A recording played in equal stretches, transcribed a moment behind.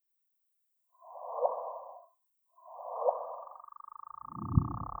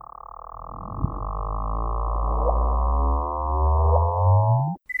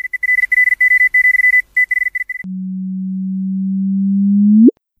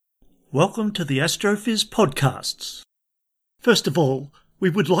Welcome to the Astrophiz podcasts. First of all, we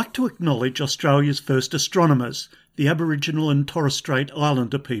would like to acknowledge Australia's first astronomers, the Aboriginal and Torres Strait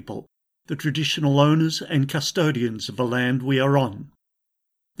Islander people, the traditional owners and custodians of the land we are on.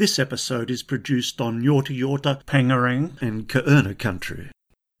 This episode is produced on Yorta Yorta, Pangarang and Kaurna country.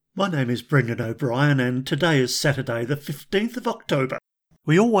 My name is Brendan O'Brien and today is Saturday the 15th of October.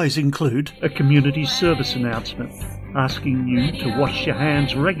 We always include a community service announcement asking you to wash your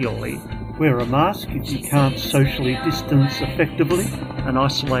hands regularly, wear a mask if you can't socially distance effectively, and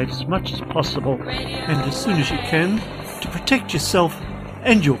isolate as much as possible, and as soon as you can, to protect yourself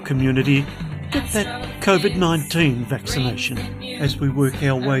and your community, get that COVID-19 vaccination as we work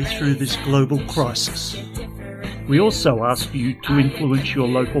our way through this global crisis. We also ask you to influence your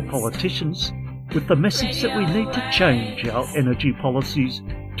local politicians with the message that we need to change our energy policies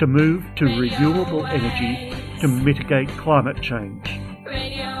to move to renewable energy to mitigate climate change.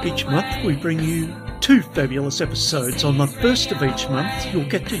 Each month we bring you two fabulous episodes. On the first of each month you'll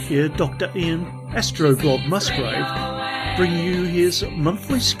get to hear Dr. Ian Astroblob Musgrave bring you his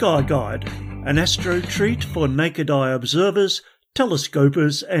monthly Sky Guide, an astro treat for naked eye observers,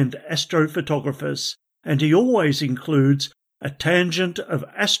 telescopers and astrophotographers, and he always includes a tangent of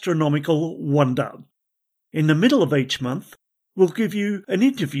astronomical wonder. In the middle of each month, we'll give you an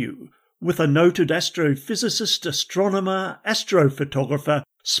interview with a noted astrophysicist, astronomer, astrophotographer,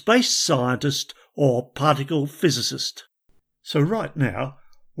 space scientist, or particle physicist. So right now,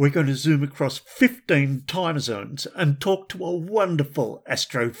 we're going to zoom across 15 time zones and talk to a wonderful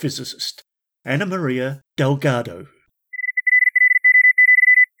astrophysicist, Ana Maria Delgado.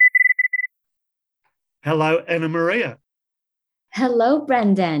 Hello, Ana Maria. Hello,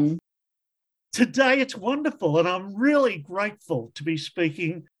 Brendan. Today it's wonderful, and I'm really grateful to be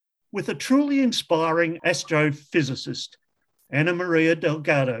speaking with a truly inspiring astrophysicist, Ana Maria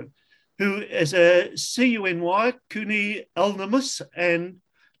Delgado, who is a CUNY CUNY alumnus and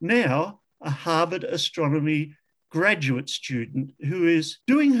now a Harvard astronomy graduate student who is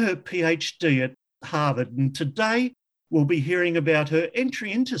doing her PhD at Harvard. And today we'll be hearing about her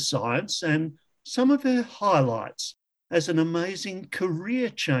entry into science and some of her highlights as an amazing career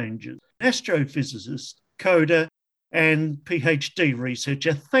changer, astrophysicist, coder, and PhD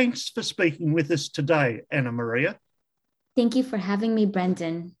researcher. Thanks for speaking with us today, Ana Maria. Thank you for having me,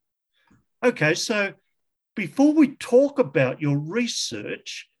 Brendan. Okay, so before we talk about your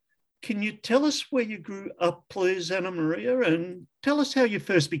research, can you tell us where you grew up, please, Ana Maria, and tell us how you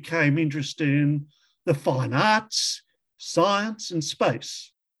first became interested in the fine arts, science, and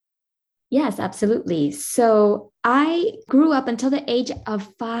space? Yes, absolutely. So I grew up until the age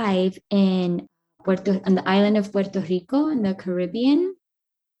of 5 on the island of Puerto Rico in the Caribbean.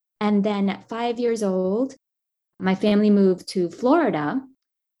 And then at 5 years old, my family moved to Florida.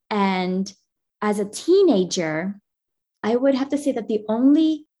 And as a teenager, I would have to say that the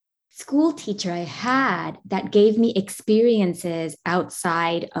only school teacher I had that gave me experiences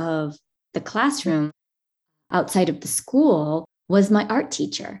outside of the classroom, outside of the school, was my art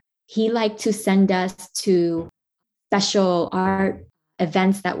teacher. He liked to send us to special art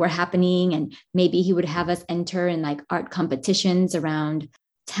events that were happening, and maybe he would have us enter in like art competitions around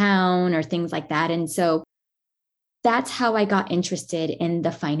town or things like that. And so that's how I got interested in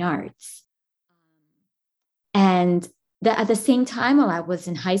the fine arts. And at the same time, while I was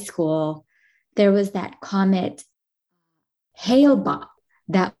in high school, there was that comet Hale-Bopp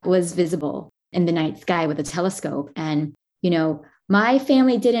that was visible in the night sky with a telescope. And, my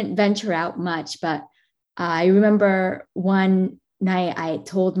family didn't venture out much, but I remember one night I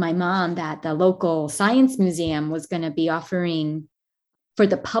told my mom that the local science museum was going to be offering for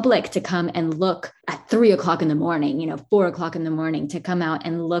the public to come and look at 3 o'clock in the morning, 4 o'clock in the morning, to come out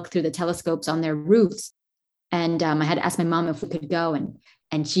and look through the telescopes on their roofs. And I had asked my mom if we could go,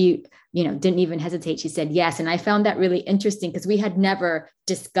 and she, didn't even hesitate. She said yes. And I found that really interesting because we had never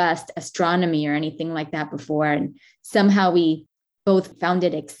discussed astronomy or anything like that before. And somehow we both found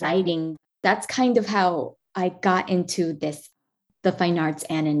it exciting. That's kind of how I got into the fine arts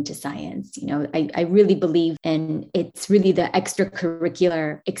and into science. I really believe in it's really the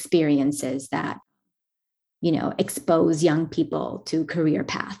extracurricular experiences that, expose young people to career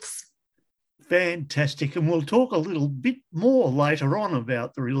paths. Fantastic. And we'll talk a little bit more later on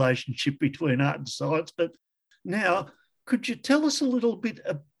about the relationship between art and science. But now, could you tell us a little bit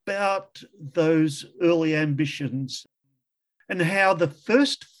about those early ambitions and how the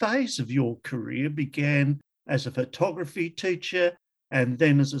first phase of your career began as a photography teacher and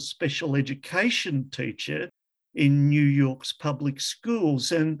then as a special education teacher in New York's public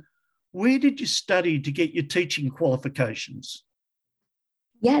schools? And where did you study to get your teaching qualifications?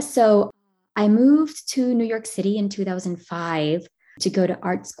 Yeah, so I moved to New York City in 2005 to go to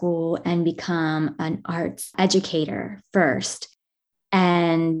art school and become an arts educator first.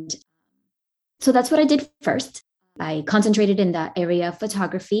 And so that's what I did first. I concentrated in the area of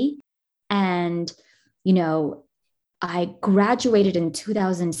photography. And, you know, I graduated in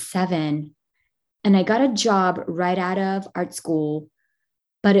 2007 and I got a job right out of art school.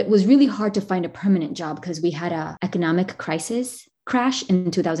 But it was really hard to find a permanent job because we had an economic crisis crash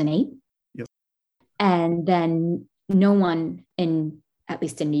in 2008. Yep. And then no one at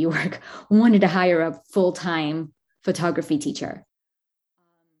least in New York, wanted to hire a full-time photography teacher.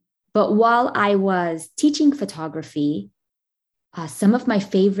 But while I was teaching photography, some of my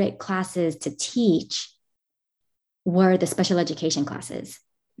favorite classes to teach were the special education classes.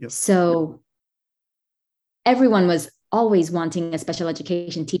 Yep. So everyone was always wanting a special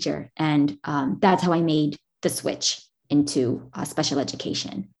education teacher. And that's how I made the switch into special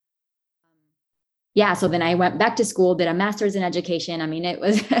education. Yeah, so then I went back to school, did a master's in education. I mean, it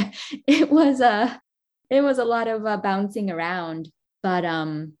was a lot of bouncing around. But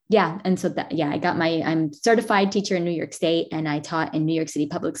yeah, and so I'm certified teacher in New York State, and I taught in New York City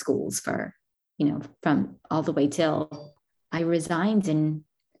public schools for, from all the way till I resigned in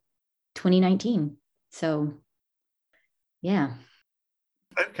 2019. So yeah.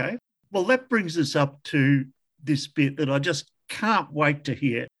 Okay. Well, that brings us up to this bit that I just can't wait to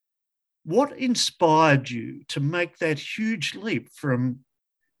hear. What inspired you to make that huge leap from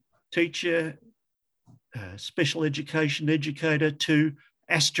teacher, special education educator to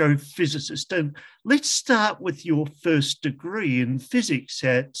astrophysicist? And let's start with your first degree in physics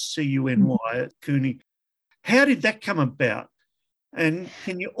at CUNY at CUNY. How did that come about? And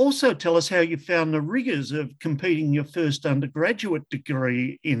can you also tell us how you found the rigours of completing your first undergraduate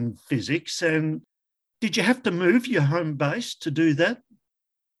degree in physics? And did you have to move your home base to do that?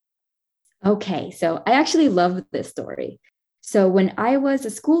 Okay, so I actually love this story. So when I was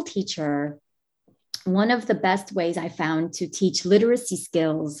a school teacher, one of the best ways I found to teach literacy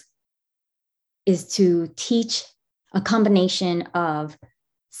skills is to teach a combination of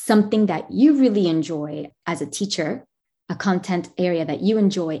something that you really enjoy as a teacher, a content area that you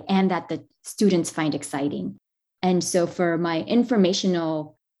enjoy and that the students find exciting. And so for my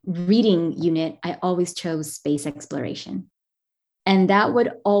informational reading unit, I always chose space exploration. And that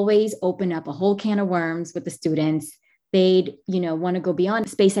would always open up a whole can of worms with the students. They'd, want to go beyond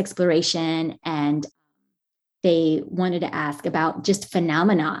space exploration, and they wanted to ask about just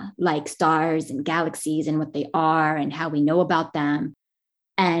phenomena like stars and galaxies and what they are and how we know about them.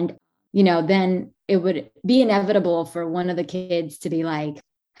 And, then it would be inevitable for one of the kids to be like,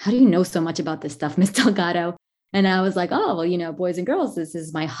 how do you know so much about this stuff, Miss Delgado? And I was like, oh, well, boys and girls, this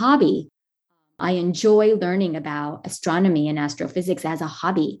is my hobby. I enjoy learning about astronomy and astrophysics as a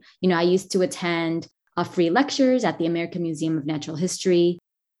hobby. I used to attend free lectures at the American Museum of Natural History.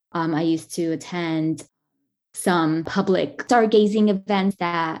 I used to attend some public stargazing events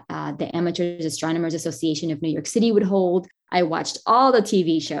that the Amateur Astronomers Association of New York City would hold. I watched all the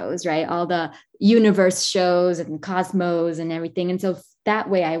TV shows, right? All the universe shows and Cosmos and everything. And so that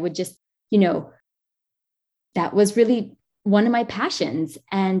way I would just, that was really one of my passions.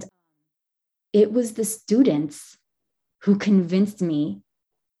 And it was the students who convinced me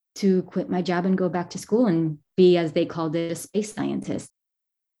to quit my job and go back to school and be, as they called it, a space scientist.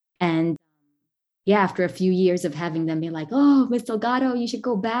 And yeah, after a few years of having them be like, oh, Miss Delgado, you should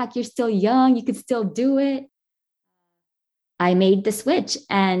go back. You're still young. You could still do it. I made the switch,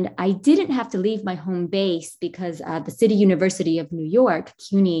 and I didn't have to leave my home base because the City University of New York,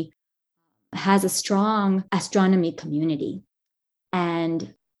 CUNY, has a strong astronomy community.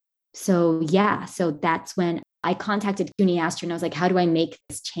 And so that's when I contacted CUNY Astro, and I was like, how do I make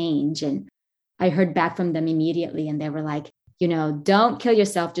this change? And I heard back from them immediately, and they were like, don't kill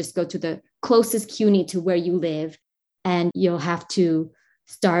yourself. Just go to the closest CUNY to where you live, and you'll have to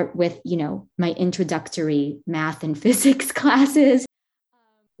start with, my introductory math and physics classes.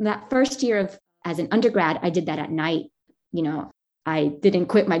 That first year as an undergrad, I did that at night. I didn't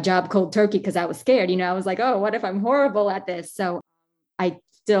quit my job cold turkey because I was scared. I was like, oh, what if I'm horrible at this? So I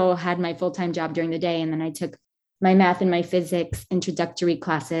still had my full-time job during the day. And then I took my math and my physics introductory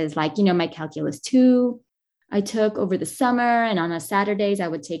classes, like, my calculus 2 I took over the summer. And on Saturdays, I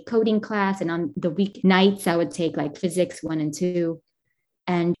would take coding class. And on the weeknights, I would take like physics 1 and 2.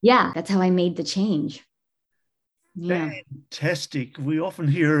 And yeah, that's how I made the change. Yeah. Fantastic. We often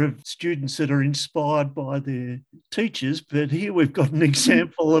hear of students that are inspired by their teachers, but here we've got an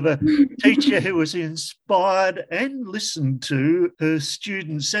example of a teacher who was inspired and listened to her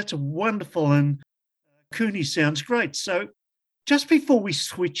students. That's wonderful, and CUNY sounds great. So Just before we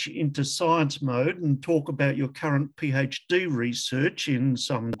switch into science mode and talk about your current PhD research in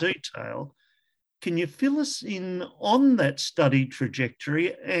some detail, can you fill us in on that study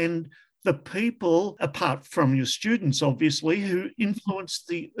trajectory and the people, apart from your students, obviously, who influenced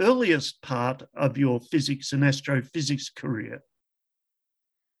the earliest part of your physics and astrophysics career?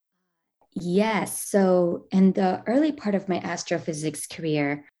 Yes. So, in the early part of my astrophysics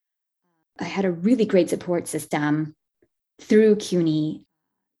career, I had a really great support system through CUNY.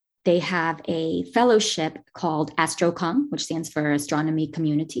 They have a fellowship called AstroCom, which stands for Astronomy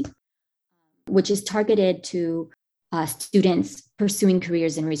Community, which is targeted to students pursuing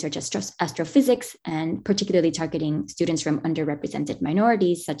careers in research astrophysics, and particularly targeting students from underrepresented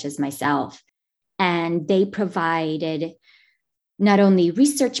minorities, such as myself. And they provided not only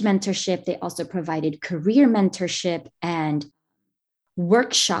research mentorship, they also provided career mentorship and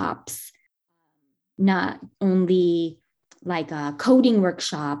workshops, not only like coding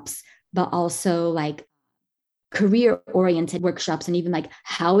workshops, but also like career-oriented workshops, and even like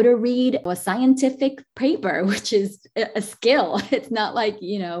how to read a scientific paper, which is a skill. It's not like,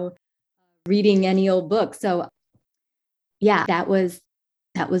 reading any old book. So yeah, that was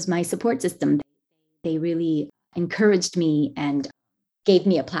my support system. They really encouraged me and gave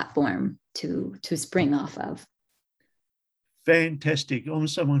me a platform to spring off of. Fantastic. I'm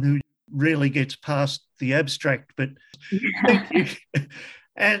someone who rarely gets past the abstract, but thank you.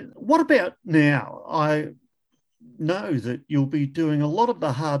 And what about now? I know that you'll be doing a lot of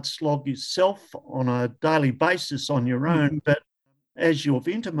the hard slog yourself on a daily basis on your own, but as you've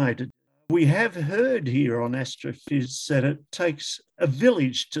intimated, we have heard here on Astrophiz that it takes a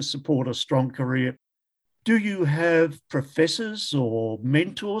village to support a strong career. Do you have professors or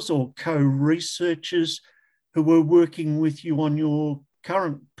mentors or co-researchers who are working with you on your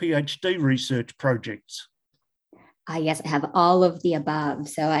current PhD research projects? Yes, I have all of the above.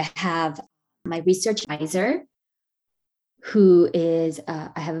 So I have my research advisor, who is,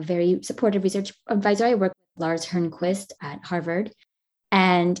 I have a very supportive research advisor. I work with Lars Hernquist at Harvard,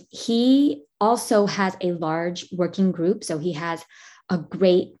 and he also has a large working group. So he has a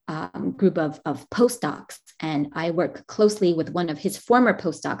great group of postdocs, and I work closely with one of his former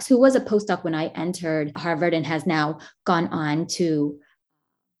postdocs, who was a postdoc when I entered Harvard and has now gone on to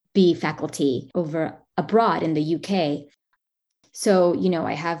be faculty over abroad in the UK. So,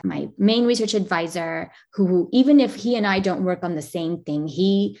 I have my main research advisor who, even if he and I don't work on the same thing,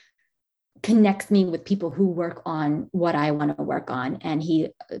 he connects me with people who work on what I want to work on. And he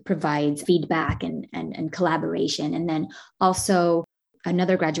provides feedback and collaboration. And then also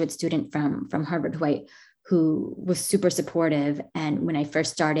another graduate student from Harvard who was super supportive. And when I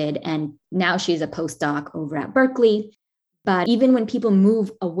first started, and now she's a postdoc over at Berkeley. But even when people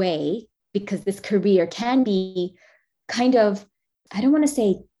move away, because this career can be kind of, I don't want to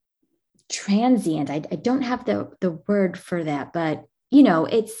say transient. I don't have the word for that, but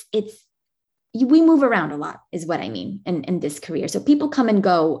it's we move around a lot is what I mean in this career. So people come and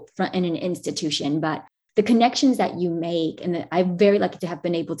go in an institution, but the connections that you make, and I'm very lucky to have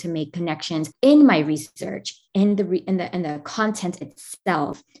been able to make connections in my research, in the content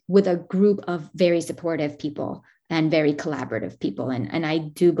itself, with a group of very supportive people and very collaborative people. And I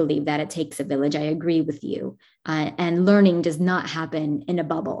do believe that it takes a village. I agree with you. And learning does not happen in a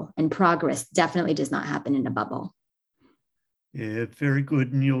bubble, and progress definitely does not happen in a bubble. Yeah, very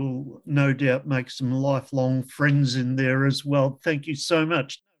good. And you'll no doubt make some lifelong friends in there as well. Thank you so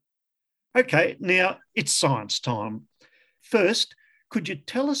much. Okay, now it's science time. First, could you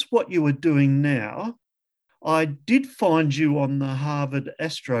tell us what you are doing now? I did find you on the Harvard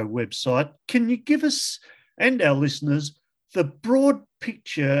Astro website. Can you give us and our listeners the broad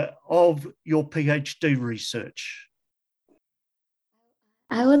picture of your PhD research?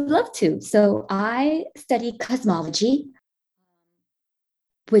 I would love to. So I study cosmology,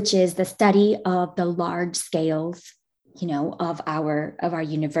 which is the study of the large scales, of our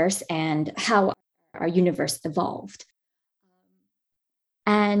universe and how our universe evolved.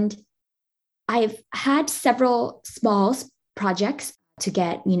 And I've had several small projects to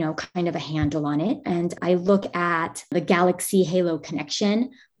get, kind of a handle on it. And I look at the galaxy halo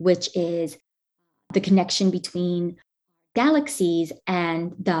connection, which is the connection between galaxies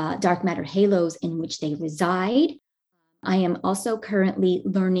and the dark matter halos in which they reside. I am also currently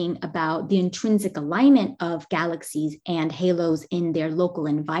learning about the intrinsic alignment of galaxies and halos in their local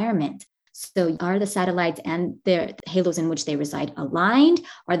environment. So are the satellites and their halos in which they reside aligned?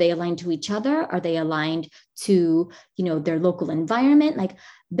 Are they aligned to each other? Are they aligned to, their local environment? Like,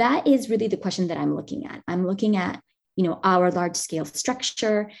 that is really the question that I'm looking at. I'm looking at, our large scale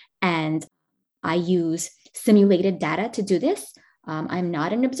structure, and I use simulated data to do this. I'm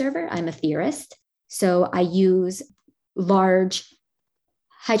not an observer, I'm a theorist. So I use large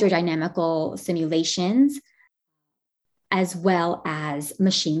hydrodynamical simulations as well as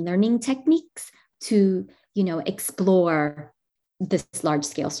machine learning techniques to, explore this large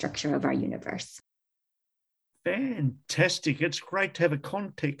scale structure of our universe. Fantastic. It's great to have a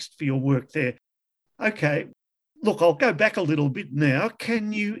context for your work there. Okay, look, I'll go back a little bit now.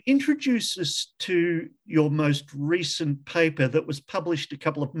 Can you introduce us to your most recent paper that was published a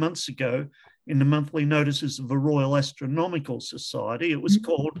couple of months ago in the monthly notices of the Royal Astronomical Society? It was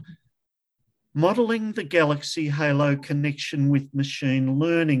called Modelling the Galaxy Halo Connection with Machine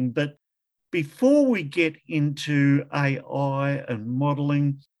Learning. But before we get into AI and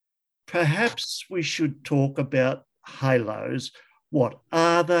modelling, perhaps we should talk about halos. What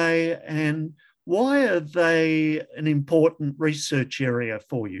are they and why are they an important research area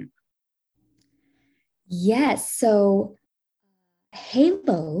for you? Yes, so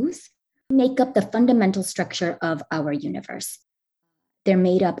halos make up the fundamental structure of our universe. They're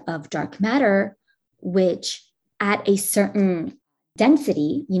made up of dark matter, which at a certain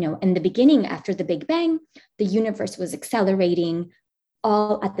density, in the beginning, after the Big Bang, the universe was accelerating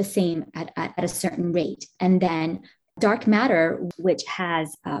all at the same, at a certain rate. And then dark matter, which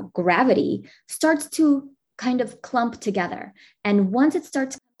has gravity, starts to kind of clump together. And once it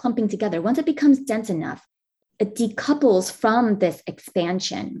starts clumping together, once it becomes dense enough, it decouples from this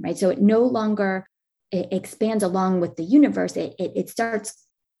expansion, right? So it no longer it expands along with the universe. It starts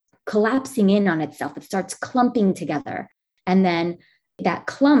collapsing in on itself. It starts clumping together. And then that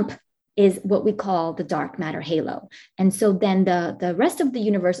clump is what we call the dark matter halo. And so then the rest of the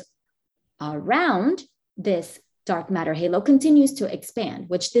universe around this dark matter halo continues to expand,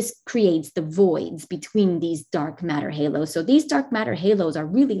 which this creates the voids between these dark matter halos. So these dark matter halos are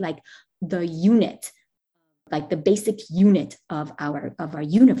really like the unit, like the basic unit of our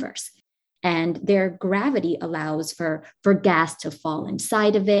universe. And their gravity allows for gas to fall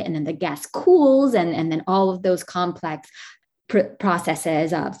inside of it. And then the gas cools, and then all of those complex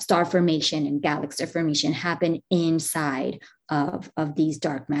processes of star formation and galaxy formation happen inside of these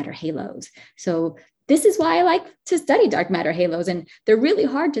dark matter halos. So this is why I like to study dark matter halos. And they're really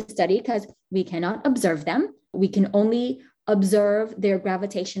hard to study because we cannot observe them. We can only observe their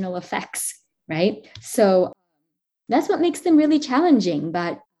gravitational effects, right? So that's what makes them really challenging.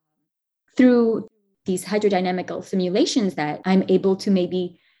 But through these hydrodynamical simulations that I'm able to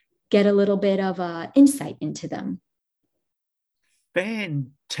maybe get a little bit of insight into them.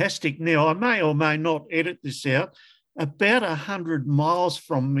 Fantastic. Now, I may or may not edit this out. About 100 miles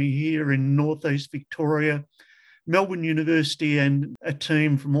from me here in northeast Victoria, Melbourne University and a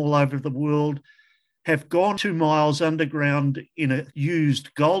team from all over the world have gone 2 miles underground in a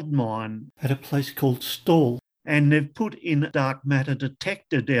used gold mine at a place called Stawell. And they've put in a dark matter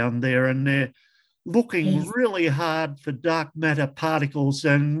detector down there, and they're looking really hard for dark matter particles.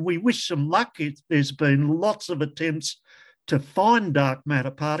 And we wish them luck. There's been lots of attempts to find dark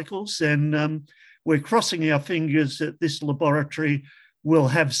matter particles, and we're crossing our fingers that this laboratory will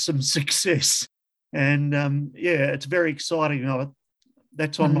have some success. And it's very exciting.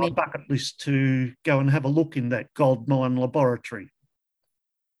 That's on my bucket list to go and have a look in that gold mine laboratory.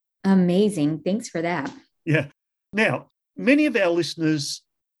 Amazing. Thanks for that. Yeah. Now, many of our listeners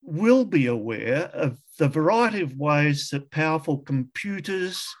will be aware of the variety of ways that powerful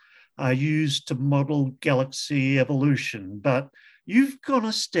computers are used to model galaxy evolution, but you've gone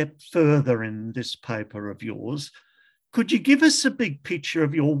a step further in this paper of yours. Could you give us a big picture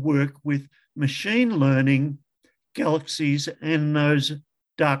of your work with machine learning, galaxies, and those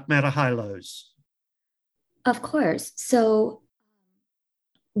dark matter halos? Of course. So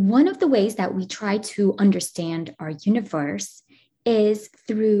one of the ways that we try to understand our universe is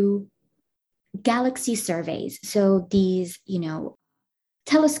through galaxy surveys. So these,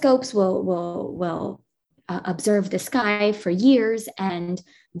 telescopes will observe the sky for years, and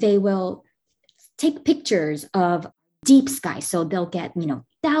they will take pictures of deep sky. So they'll get,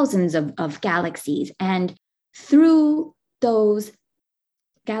 thousands of galaxies. And through those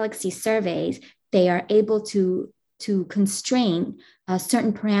galaxy surveys, they are able to constrain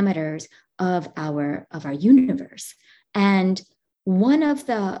certain parameters of our universe. And one of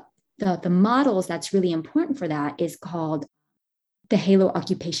the models that's really important for that is called the halo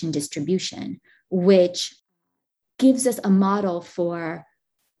occupation distribution, which gives us a model for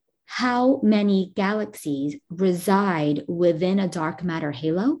how many galaxies reside within a dark matter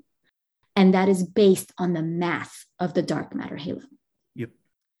halo. And that is based on the mass of the dark matter halo. Yep.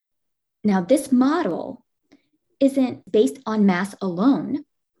 Now, this model isn't based on mass alone.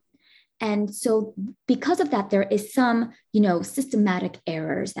 And so because of that, there is some, systematic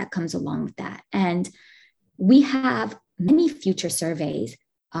errors that comes along with that. And we have many future surveys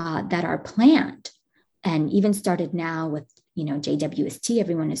that are planned and even started now with, JWST.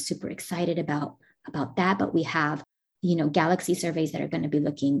 Everyone is super excited about that. But we have, galaxy surveys that are going to be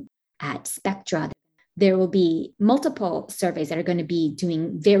looking at spectra. There will be multiple surveys that are going to be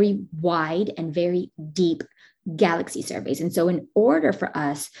doing very wide and very deep galaxy surveys. And so in order for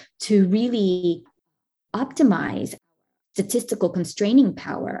us to really optimize statistical constraining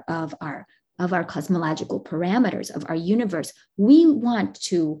power of our cosmological parameters of our universe, we want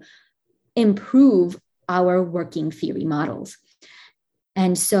to improve our working theory models.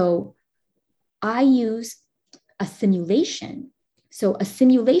 And so I use a simulation. So a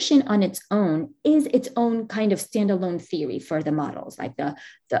simulation on its own is its own kind of standalone theory for the models. Like the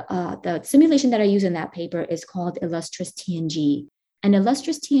simulation that I use in that paper is called Illustris TNG. And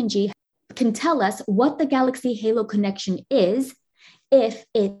Illustris TNG can tell us what the galaxy halo connection is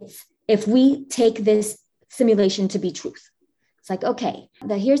if we take this simulation to be truth. It's like, okay,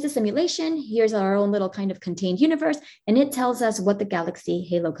 here's the simulation, here's our own little kind of contained universe, and it tells us what the galaxy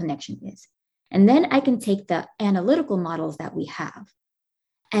halo connection is. And then I can take the analytical models that we have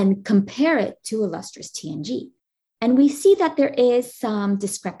and compare it to Illustris TNG. And we see that there is some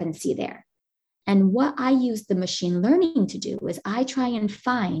discrepancy there. And what I use the machine learning to do is I try and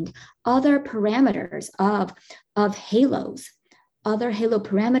find other parameters of halos, other halo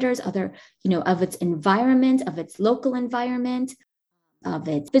parameters, of its environment, of its local environment, of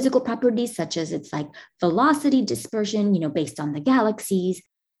its physical properties, such as its like velocity dispersion, based on the galaxies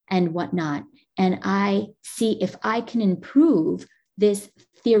and whatnot. And I see if I can improve this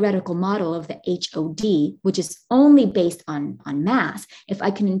theoretical model of the HOD, which is only based on mass, if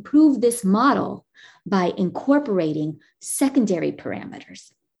I can improve this model by incorporating secondary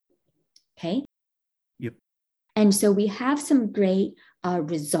parameters. Okay. Yep. And so we have some great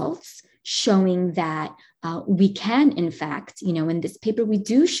results showing that we can, in fact, in this paper, we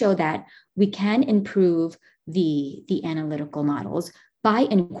do show that we can improve the analytical models by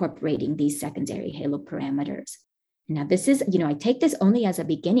incorporating these secondary halo parameters. Now, this is, I take this only as a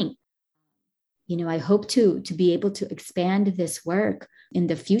beginning. I hope to be able to expand this work in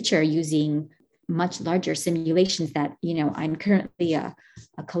the future using much larger simulations that, I'm currently a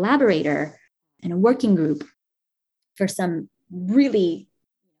collaborator in a working group for some really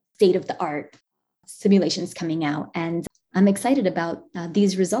state-of-the-art simulations coming out. And I'm excited about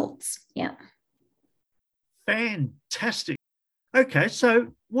these results. Yeah. Fantastic. Okay, so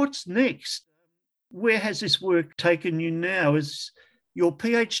what's next? Where has this work taken you now? Is your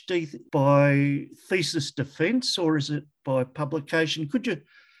PhD by thesis defence or is it by publication? Could you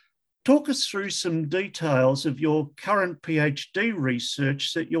talk us through some details of your current PhD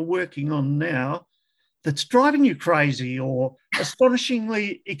research that you're working on now that's driving you crazy or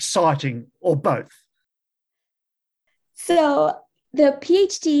astonishingly exciting or both? So the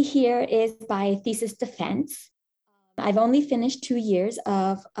PhD here is by thesis defense. I've only finished 2 years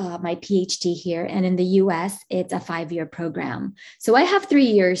of my PhD here, and in the US, it's a 5-year program. So I have 3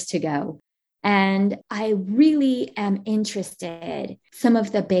 years to go. And I really am interested in some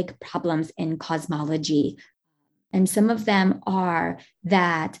of the big problems in cosmology. And some of them are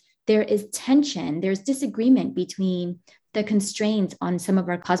that there is tension, there's disagreement between the constraints on some of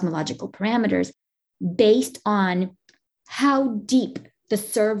our cosmological parameters based on how deep the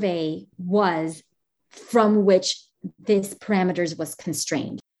survey was from which this parameters was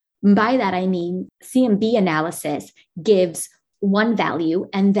constrained. By that, I mean CMB analysis gives one value,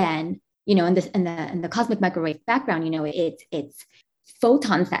 and then, in the cosmic microwave background, it's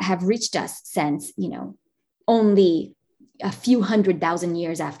photons that have reached us since, only a few 100,000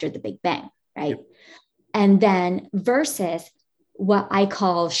 years after the Big Bang, right? Yep. And then versus what I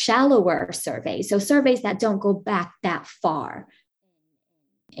call shallower surveys. So surveys that don't go back that far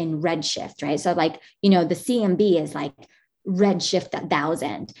in redshift, right? So like, the CMB is like redshift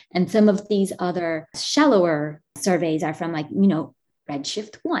 1,000. And some of these other shallower surveys are from like,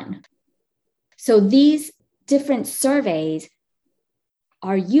 redshift 1. So these different surveys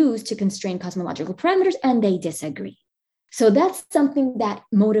are used to constrain cosmological parameters and they disagree. So that's something that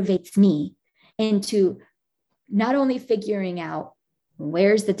motivates me into not only figuring out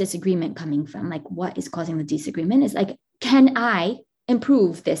where's the disagreement coming from, like what is causing the disagreement, is like, can I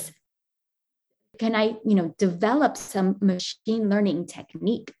improve this? Can I, develop some machine learning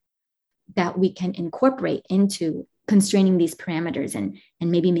technique that we can incorporate into constraining these parameters and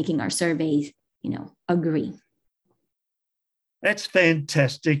maybe making our surveys, agree? That's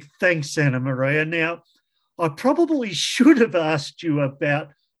fantastic. Thanks, Anna Maria. Now, I probably should have asked you about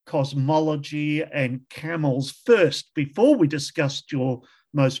cosmology and camels first before we discussed your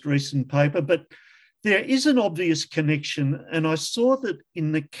most recent paper, but there is an obvious connection. And I saw that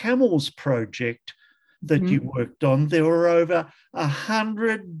in the camels project that you worked on, there were over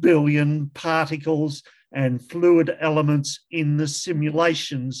 100 billion particles and fluid elements in the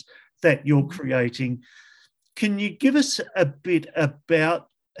simulations that you're creating. Can you give us a bit about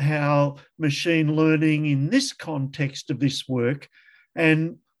how machine learning in this context of this work,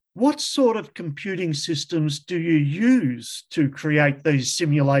 and what sort of computing systems do you use to create these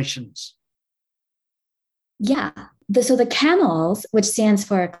simulations? Yeah. So the CAMELS, which stands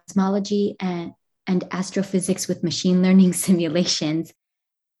for Cosmology and Astrophysics with Machine Learning Simulations,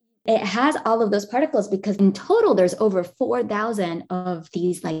 it has all of those particles because in total there's over 4,000 of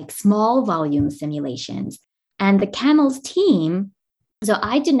these like small volume simulations. And the CAMELS team, so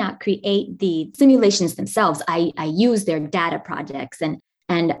I did not create the simulations themselves. I used their data projects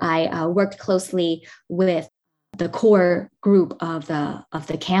and I worked closely with the core group of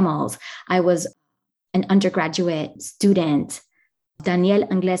the CAMELS. I was an undergraduate student, Daniel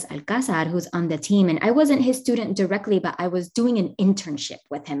Angles Alcázar, who's on the team. And I wasn't his student directly, but I was doing an internship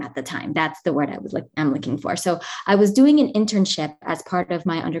with him at the time. That's the word I'm looking for. So I was doing an internship as part of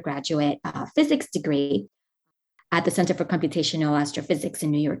my undergraduate physics degree at the Center for Computational Astrophysics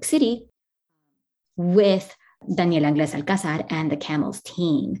in New York City with Daniel Angles Alcázar and the CAMELS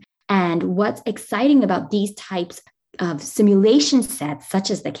team. And what's exciting about these types of simulation sets,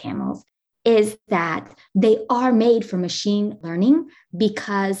 such as the CAMELS, is that they are made for machine learning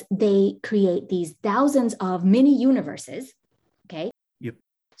because they create these thousands of mini universes. Okay. Yep.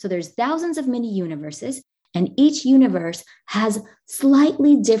 So there's thousands of mini universes, and each universe has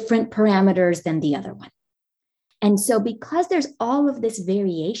slightly different parameters than the other one. And so because there's all of this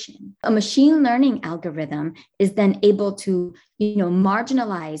variation, a machine learning algorithm is then able to,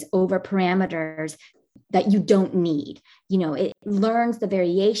 marginalize over parameters that you don't need. It learns the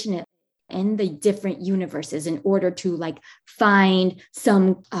variation in the different universes in order to find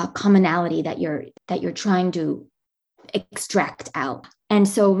some commonality that you're trying to extract out. And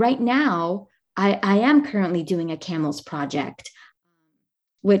so right now, I am currently doing a CAMELS project,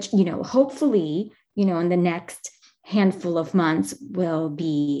 which, hopefully, in the next handful of months will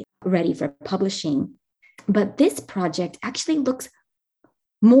be ready for publishing. But this project actually looks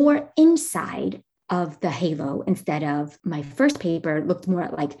more inside of the halo instead of my first paper looked more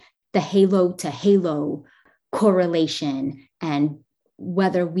at the halo to halo correlation and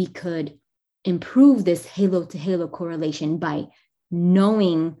whether we could improve this halo to halo correlation by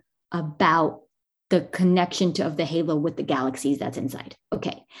knowing about the connection of the halo with the galaxies that's inside.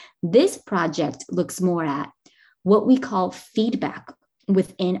 Okay, this project looks more at what we call feedback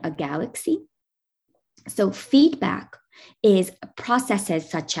within a galaxy. So feedback is processes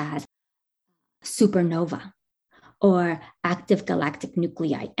such as supernova or active galactic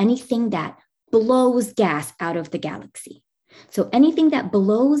nuclei, anything that blows gas out of the galaxy. So anything that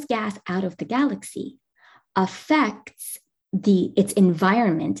blows gas out of the galaxy affects its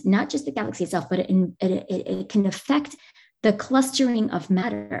environment, not just the galaxy itself, but it can affect the clustering of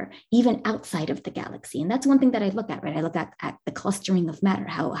matter even outside of the galaxy. And that's one thing that I look at, right? I look at the clustering of matter,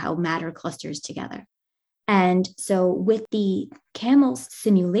 how matter clusters together. And so with the CAMELS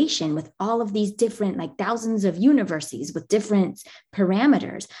simulation, with all of these different, thousands of universes with different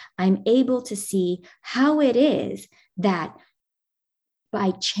parameters, I'm able to see how it is that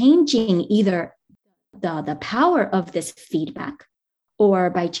by changing either the power of this feedback or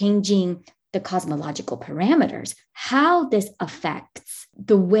by changing the cosmological parameters, how this affects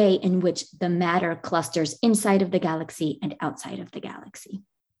the way in which the matter clusters inside of the galaxy and outside of the galaxy.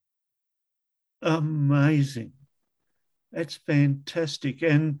 Amazing. That's fantastic.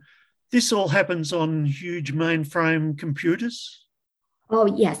 And this all happens on huge mainframe computers? Oh,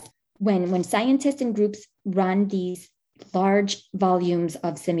 yes. When scientists and groups run these large volumes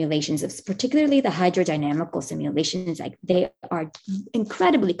of simulations, particularly the hydrodynamical simulations, they are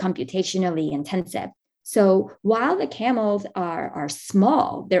incredibly computationally intensive. So while the CAMELS are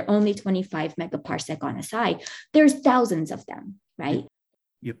small, they're only 25 megaparsec on a side, there's thousands of them, right?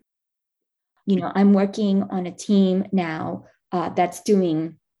 Yep. I'm working on a team now that's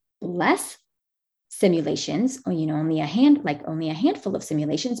doing less simulations, or, only a handful of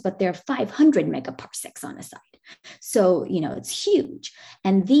simulations, but they're 500 megaparsecs on a side. So, it's huge.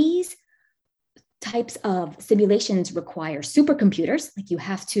 And these types of simulations require supercomputers. You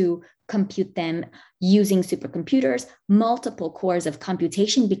have to compute them using supercomputers, multiple cores of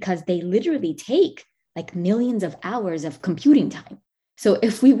computation, because they literally take millions of hours of computing time. So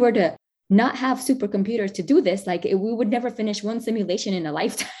if we were to not have supercomputers to do this, like we would never finish one simulation in a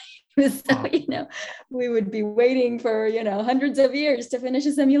lifetime. So, we would be waiting for, hundreds of years to finish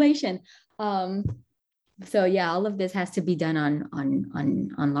a simulation. So yeah, all of this has to be done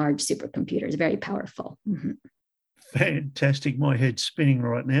on large supercomputers, very powerful. Mm-hmm. Fantastic. My head's spinning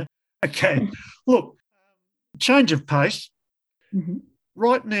right now. Okay. Look, change of pace. Mm-hmm.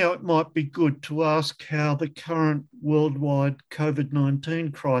 Right now, it might be good to ask how the current worldwide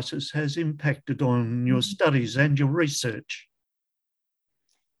COVID-19 crisis has impacted on your studies and your research.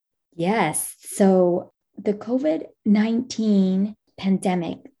 Yes. So the COVID-19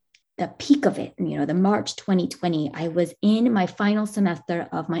 pandemic, the peak of it, the March 2020, I was in my final semester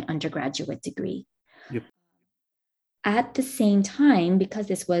of my undergraduate degree. Yep. At the same time, because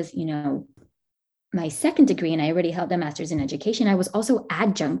this was, my second degree and I already held a master's in education, I was also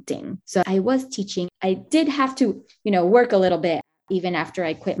adjuncting. So I was teaching. I did have to, work a little bit. Even after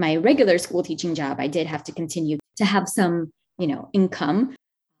I quit my regular school teaching job, I did have to continue to have some, income.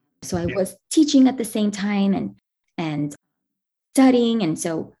 So I was teaching at the same time and studying. And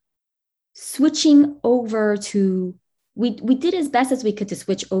so switching over to, we did as best as we could to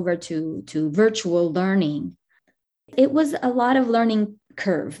switch over to virtual learning. It was a lot of learning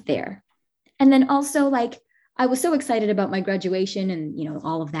curve there. And then also, I was so excited about my graduation and,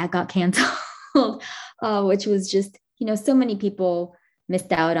 all of that got canceled, which was just, so many people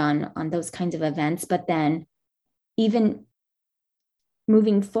missed out on those kinds of events. But then even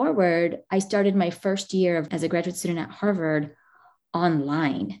moving forward, I started my first year as a graduate student at Harvard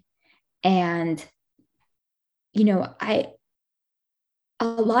online. And, a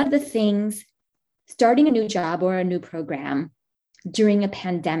lot of the things, starting a new job or a new program during a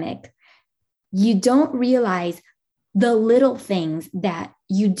pandemic, you don't realize the little things that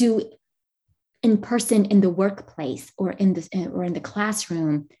you do in person in the workplace or in the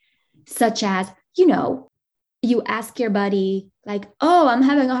classroom, such as, you ask your buddy, like, oh, I'm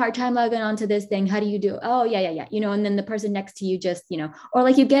having a hard time logging onto this thing. How do you do? Oh, yeah. And then the person next to you just, or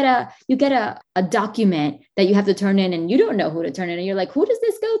like you get a document that you have to turn in and you don't know who to turn in. And you're like, who does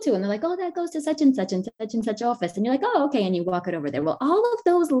this go to? And they're like, oh, that goes to such and such and such and such office. And you're like, oh, okay. And you walk it over there. Well, all of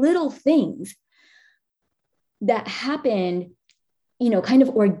those little things that happened, kind of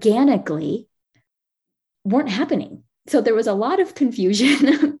organically weren't happening. So there was a lot of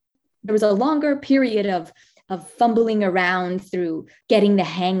confusion. There was a longer period of fumbling around through getting the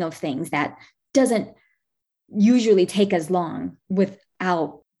hang of things that doesn't usually take as long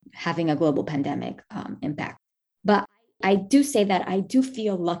without having a global pandemic impact. But I do say that I do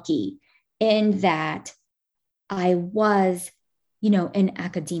feel lucky in that I was, in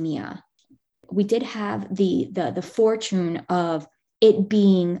academia. We did have the fortune of it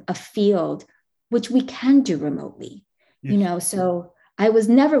being a field which we can do remotely, Yes. So I was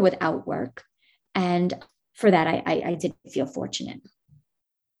never without work. And for that, I did feel fortunate.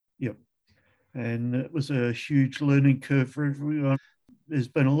 Yep. And it was a huge learning curve for everyone. There's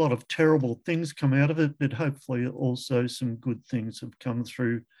been a lot of terrible things come out of it, but hopefully also some good things have come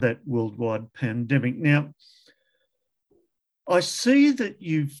through that worldwide pandemic. Now, I see that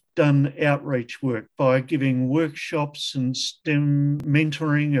you've done outreach work by giving workshops and STEM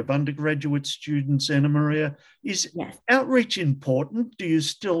mentoring of undergraduate students, Anna Maria. Is outreach important? Do you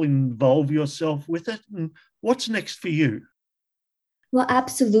still involve yourself with it? And what's next for you? Well,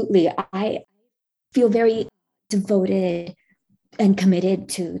 absolutely. I feel very devoted and committed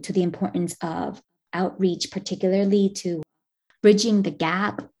to the importance of outreach, particularly to bridging the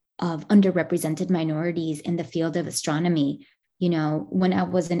gap of underrepresented minorities in the field of astronomy. When I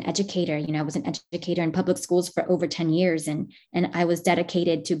was an educator, I was an educator in public schools for over 10 years, and I was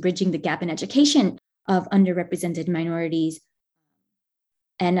dedicated to bridging the gap in education of underrepresented minorities.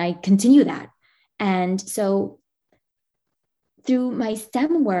 And I continue that. And so through my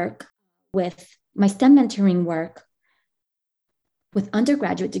STEM work, with my STEM mentoring work with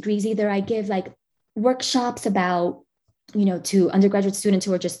undergraduate degrees, either I give workshops about, to undergraduate students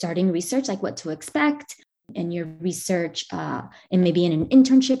who are just starting research, like what to expect in your research, and maybe in an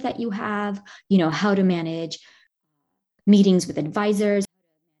internship that you have, how to manage meetings with advisors,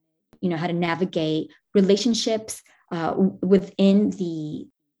 how to navigate relationships within the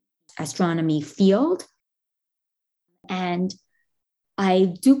astronomy field. And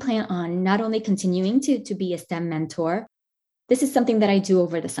I do plan on not only continuing to be a STEM mentor. This is something that I do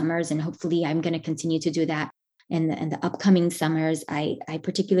over the summers, and hopefully I'm going to continue to do that in the upcoming summers. I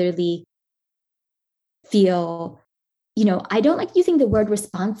particularly feel, I don't like using the word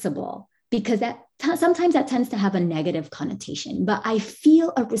responsible because sometimes that tends to have a negative connotation, but I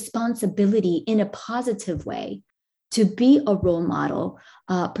feel a responsibility in a positive way to be a role model,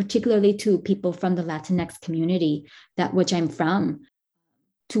 particularly to people from the Latinx community, that which I'm from,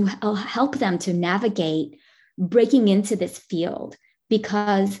 to help them to navigate breaking into this field,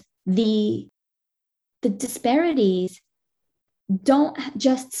 because the disparities don't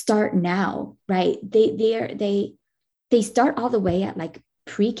just start now, right? They start all the way at like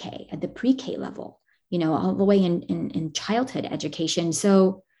pre-K, at the pre-K level, all the way in childhood education.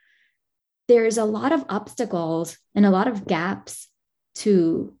 So there's a lot of obstacles and a lot of gaps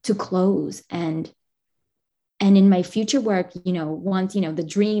to close. And in my future work, once, the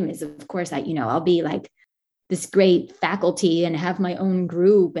dream is, of course, that, I'll be like this great faculty and have my own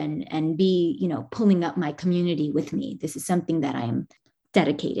group and be, pulling up my community with me. This is something that I'm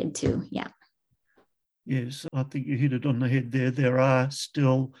dedicated to. Yeah. Yes, I think you hit it on the head there. There are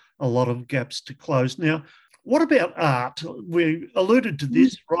still a lot of gaps to close. Now, what about art? We alluded to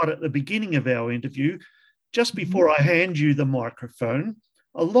this right at the beginning of our interview. Just before I hand you the microphone,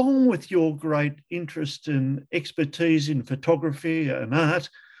 along with your great interest and expertise in photography and art,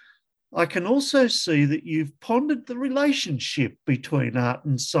 I can also see that you've pondered the relationship between art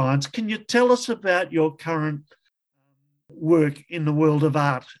and science. Can you tell us about your current work in the world of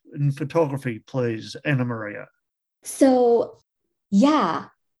art and photography, please, Anna Maria? So, yeah,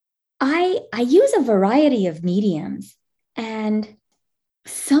 I use a variety of mediums, and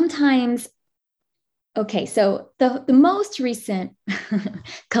sometimes, okay, so the most recent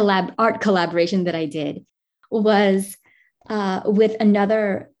art collaboration that I did was with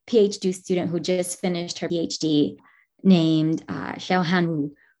another PhD student who just finished her PhD, named Xiaohan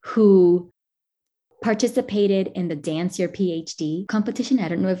Wu, who participated in the Dance Your PhD competition. I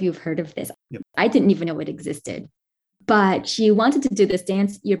don't know if you've heard of this. Yep. I didn't even know it existed. But she wanted to do this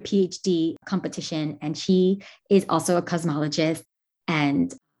Dance Your PhD competition, and she is also a cosmologist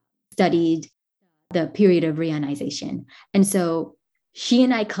and studied the period of reionization. And so she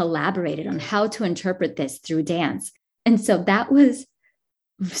and I collaborated on how to interpret this through dance. And so that was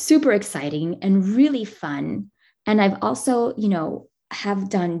super exciting and really fun. And I've also, have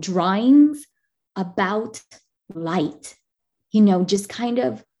done drawings about light, just kind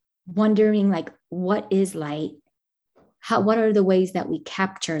of wondering, like, what is light? What are the ways that we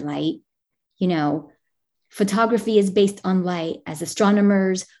capture light? Photography is based on light. As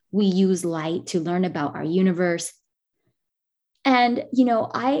astronomers, we use light to learn about our universe. And,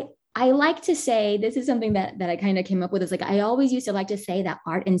 I like to say, this is something that I kind of came up with, is like, I always used to like to say that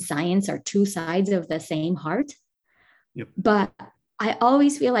art and science are two sides of the same heart. Yep. But I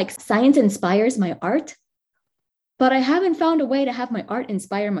always feel like science inspires my art, but I haven't found a way to have my art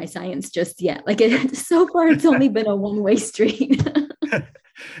inspire my science just yet. Like, so far, it's only been a one-way street.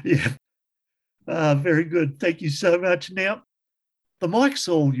 Yeah. Very good. Thank you so much. Now, the mic's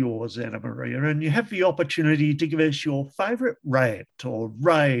all yours, Anna Maria, and you have the opportunity to give us your favourite rant or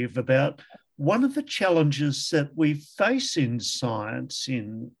rave about one of the challenges that we face in science,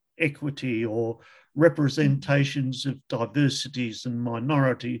 in equity or representations of diversities and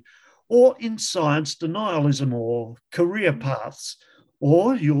minority, or in science denialism or career paths,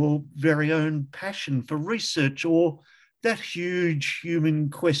 or your very own passion for research, or that huge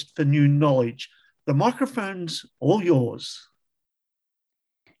human quest for new knowledge. The microphone's all yours.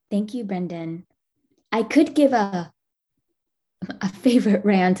 Thank you, Brendan. I could give a favorite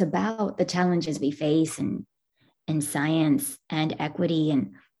rant about the challenges we face in science and equity.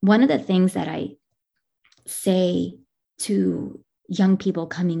 And one of the things that I say to young people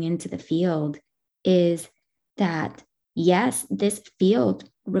coming into the field is that, yes, this field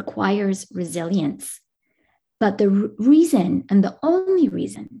requires resilience. But the reason, and the only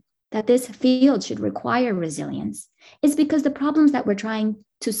reason, that this field should require resilience is because the problems that we're trying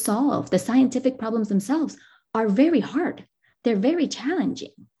to solve, the scientific problems themselves, are very hard. They're very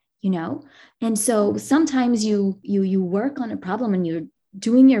challenging, And so sometimes you work on a problem and you're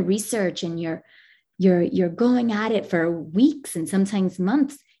doing your research and you're going at it for weeks and sometimes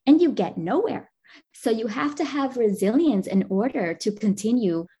months, and you get nowhere. So you have to have resilience in order to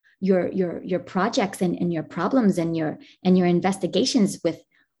continue your projects and your problems and your investigations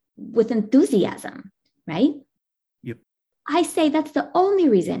with enthusiasm, right? Yep. I say that's the only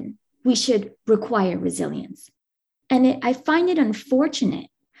reason we should require resilience. And I find it unfortunate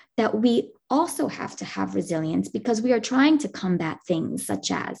that we also have to have resilience because we are trying to combat things such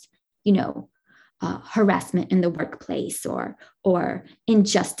as, harassment in the workplace or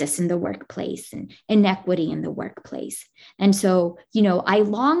injustice in the workplace and inequity in the workplace. And so, I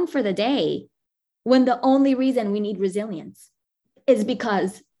long for the day when the only reason we need resilience is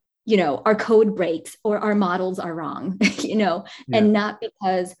because, our code breaks or our models are wrong, and not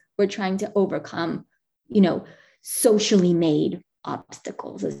because we're trying to overcome, socially made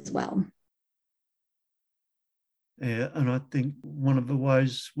obstacles as well. Yeah, and I think one of the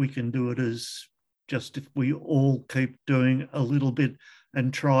ways we can do it is just if we all keep doing a little bit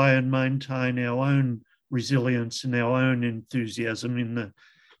and try and maintain our own resilience and our own enthusiasm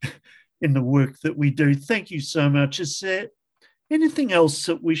in the work that we do. Thank you so much. Is there anything else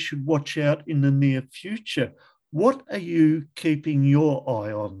that we should watch out in the near future? What are you keeping your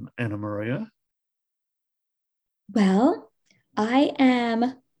eye on, Anna Maria? Well, I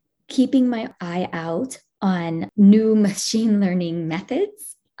am keeping my eye out on new machine learning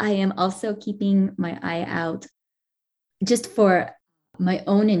methods. I am also keeping my eye out just for my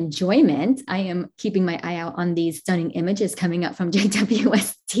own enjoyment. I am keeping my eye out on these stunning images coming up from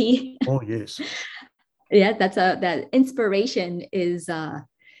JWST. Oh, yes. Yeah, that inspiration is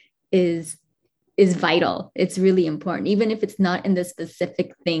vital. It's really important, even if it's not in the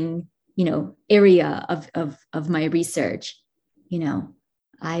specific thing, area of my research.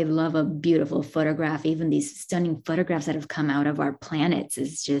 I love a beautiful photograph. Even these stunning photographs that have come out of our planets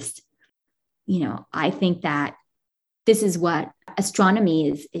is just, I think that this is what astronomy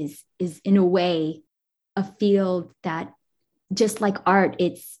is in a way a field that, just like art,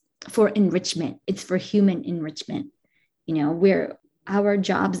 it's for enrichment. It's for human enrichment. Our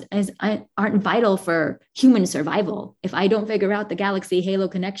jobs aren't vital for human survival. If I don't figure out the galaxy halo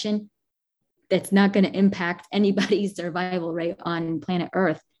connection, that's not going to impact anybody's survival rate on planet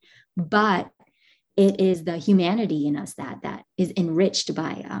Earth. But it is the humanity in us that is enriched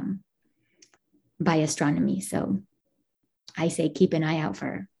by astronomy. So I say keep an eye out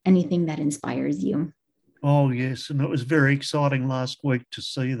for anything that inspires you. Oh, yes. And it was very exciting last week to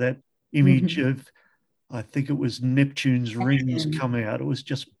see that image of, I think it was Neptune's rings come out. It was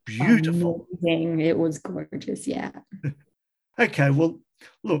just beautiful. Amazing. It was gorgeous, yeah. Okay, well,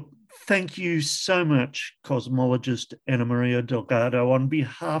 look, thank you so much, cosmologist Anna Maria Delgado. On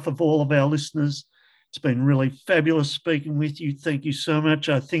behalf of all of our listeners, it's been really fabulous speaking with you. Thank you so much.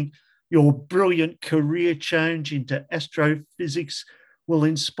 I think your brilliant career change into astrophysics will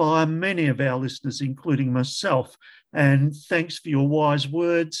inspire many of our listeners, including myself. And thanks for your wise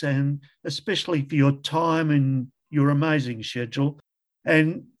words and especially for your time and your amazing schedule.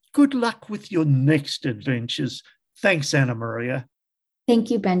 And good luck with your next adventures. Thanks, Anna Maria.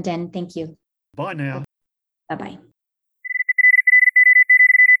 Thank you, Brendan. Thank you. Bye now. Bye-bye.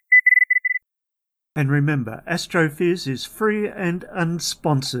 And remember, Astrophiz is free and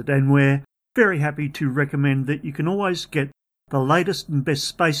unsponsored, and we're very happy to recommend that you can always get the latest and best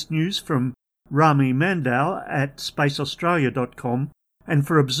space news from Rami Mandow at spaceaustralia.com, and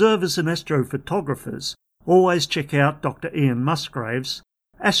for observers and astrophotographers, always check out Dr. Ian Musgrave's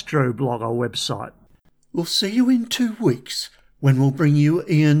Astroblogger website. We'll see you in 2 weeks when we'll bring you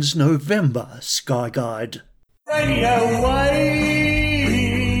Ian's November Sky Guide. Radio Wave!